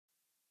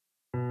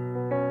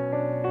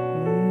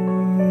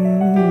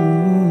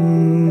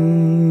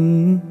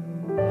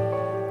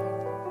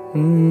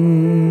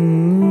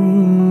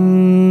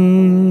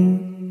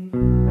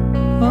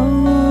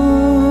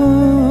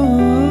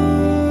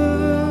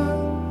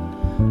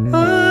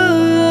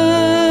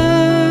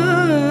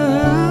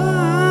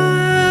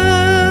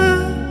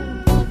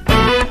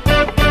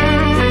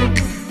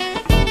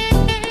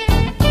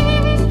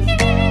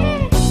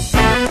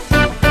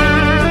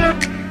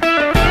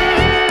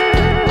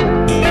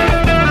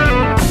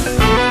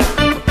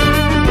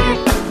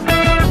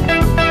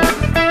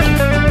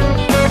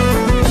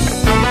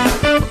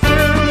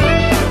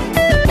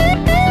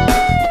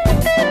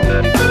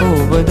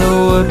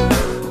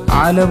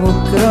على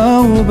بكره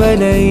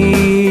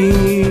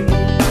وبلاقيه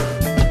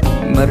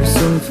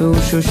مرسوم في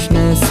وشوش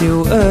ناسي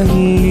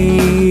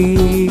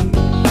واهلي،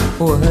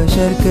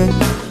 وهشاركك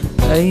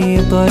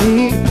اي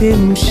طريق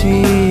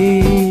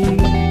تمشي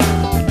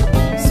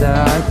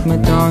ساعة ما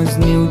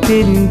تعوزني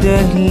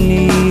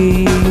وتندهلي،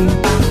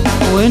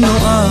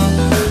 ونقع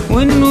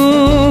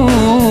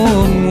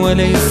وننوم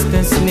ولا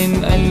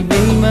يستسلم قلبي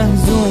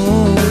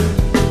المهزوم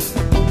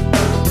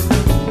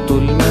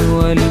طول ما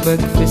قلبك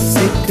في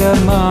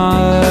السكة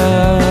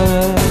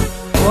معاه.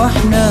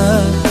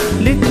 واحنا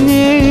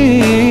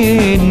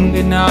الاتنين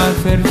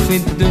بنعافر في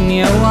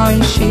الدنيا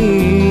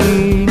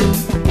وعايشين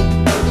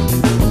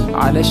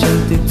علشان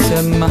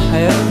تتسمى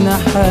حياتنا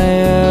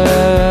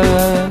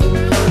حياة،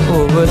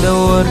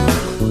 وبدور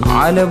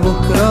على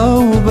بكره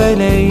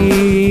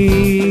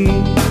وبلاقيه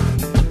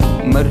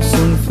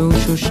مرسوم في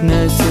وشوش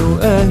ناسي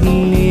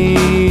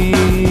واهلي.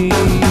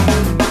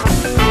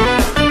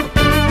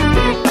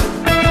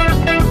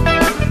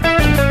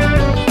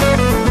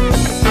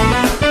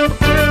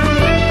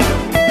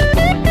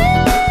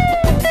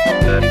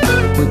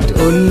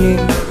 وتقولي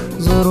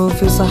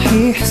ظروفي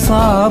صحيح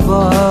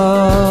صعبة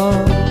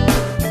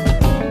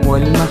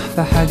والمح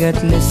في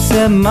حاجات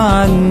لسه ما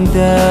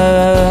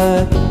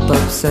عندك،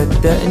 طب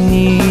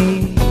صدقني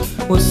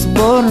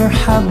واصبر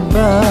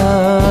حبة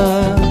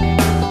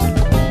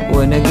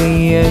وانا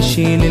جاي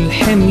اشيل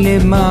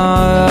الحمل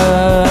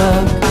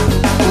معاك،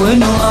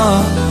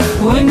 ونقع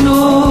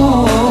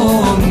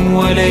وننوم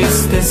ولا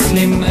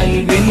يستسلم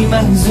قلبي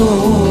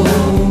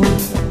المهزوم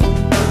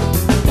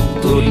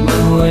طول ما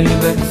هو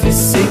قلبك في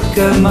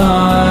السكة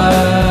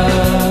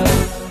معاك.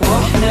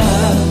 واحنا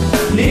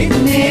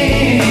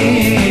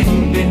الاتنين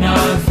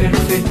بنعافر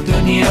في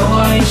الدنيا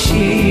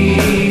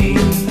وعايشين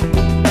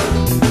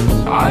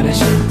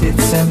علشان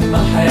تتسمى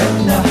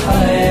حياتنا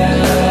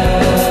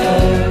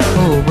حياة،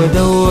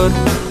 وبدور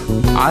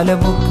على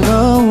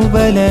بكره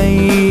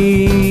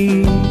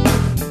وبلاقيه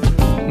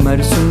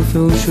مرسوم في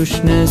وشوش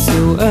ناسي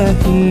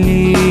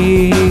واهلي.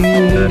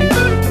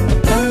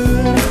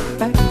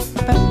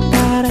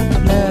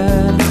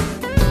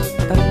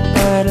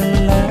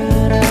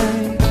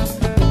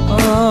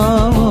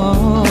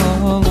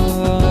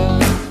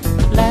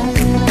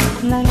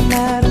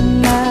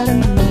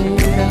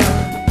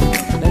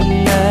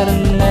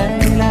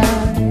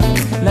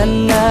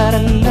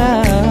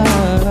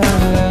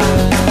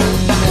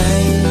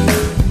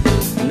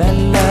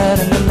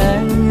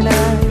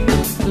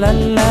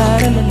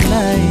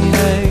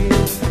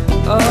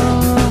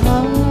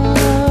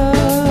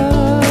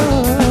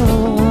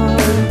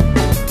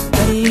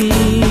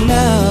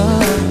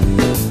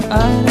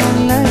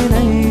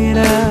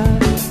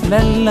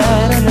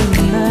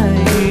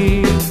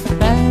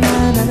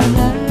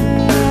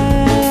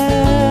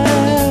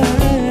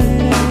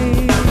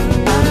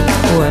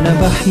 وانا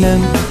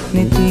بحلم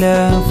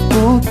نتلاقى في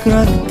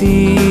بكره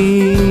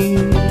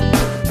جديد،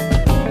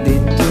 دي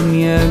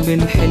الدنيا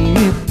بالحلم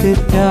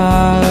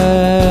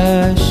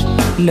بتتعاش،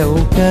 لو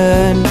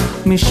كان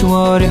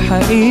مشواري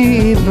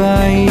حقيقي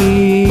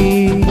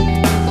بعيد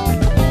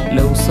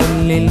لو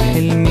صلي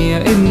الحلم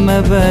يا اما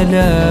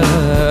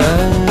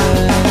بلاش.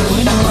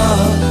 ونقع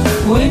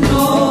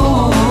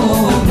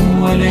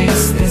ونقوم ولا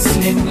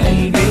يستسلم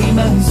قلبي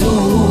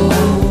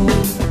المهزوم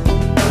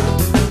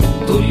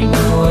طول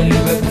ما هو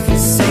قلبك في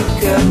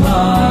السكة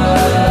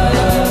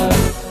معاه.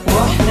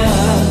 واحنا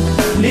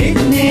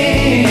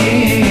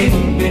الاتنين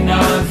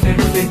بنعافر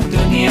في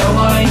الدنيا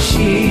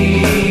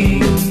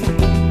وعايشين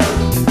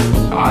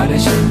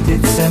علشان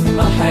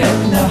تتسمى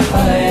حياتنا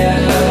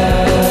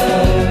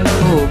حياة،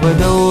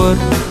 وبدور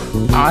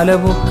على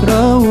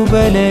بكره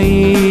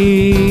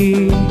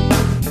وبلاقيه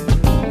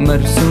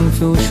مرسوم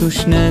في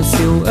وشوش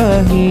ناسي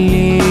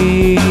واهلي.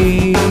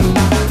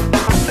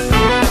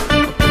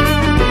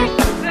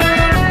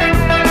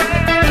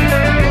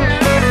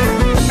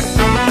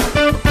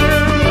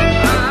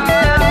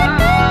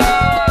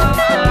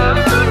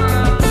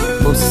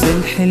 بص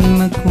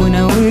لحلمك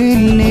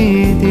وناول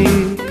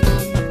ايديك،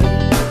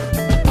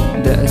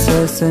 ده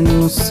اساسا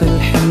نص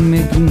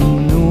الحلم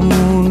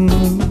جنون،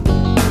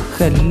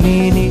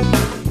 خليني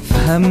في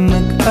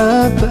همك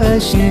ابقى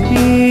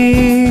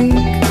شريك،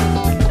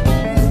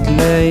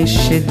 هتلاقي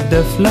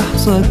الشدة في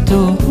لحظة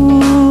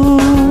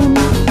تهون،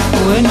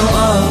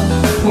 ونقع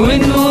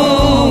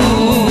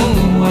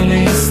ونقوم ولا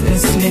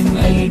يستسلم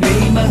قلبي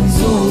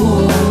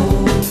مهزوم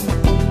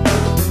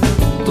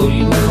طول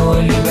ما هو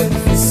قلبك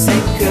في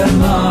السكة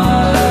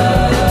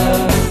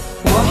معاه.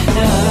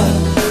 واحنا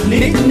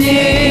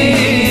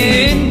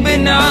الاتنين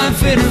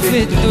بنعافر في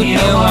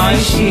الدنيا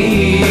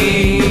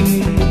وعايشين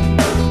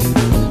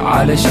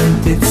علشان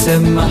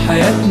تتسمى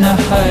حياتنا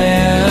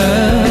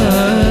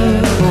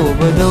حياة،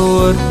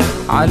 وبدور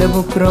على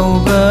بكره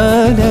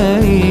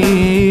وبلاقيه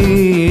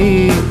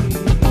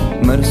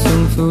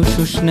مرسوم في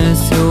وشوش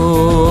ناسي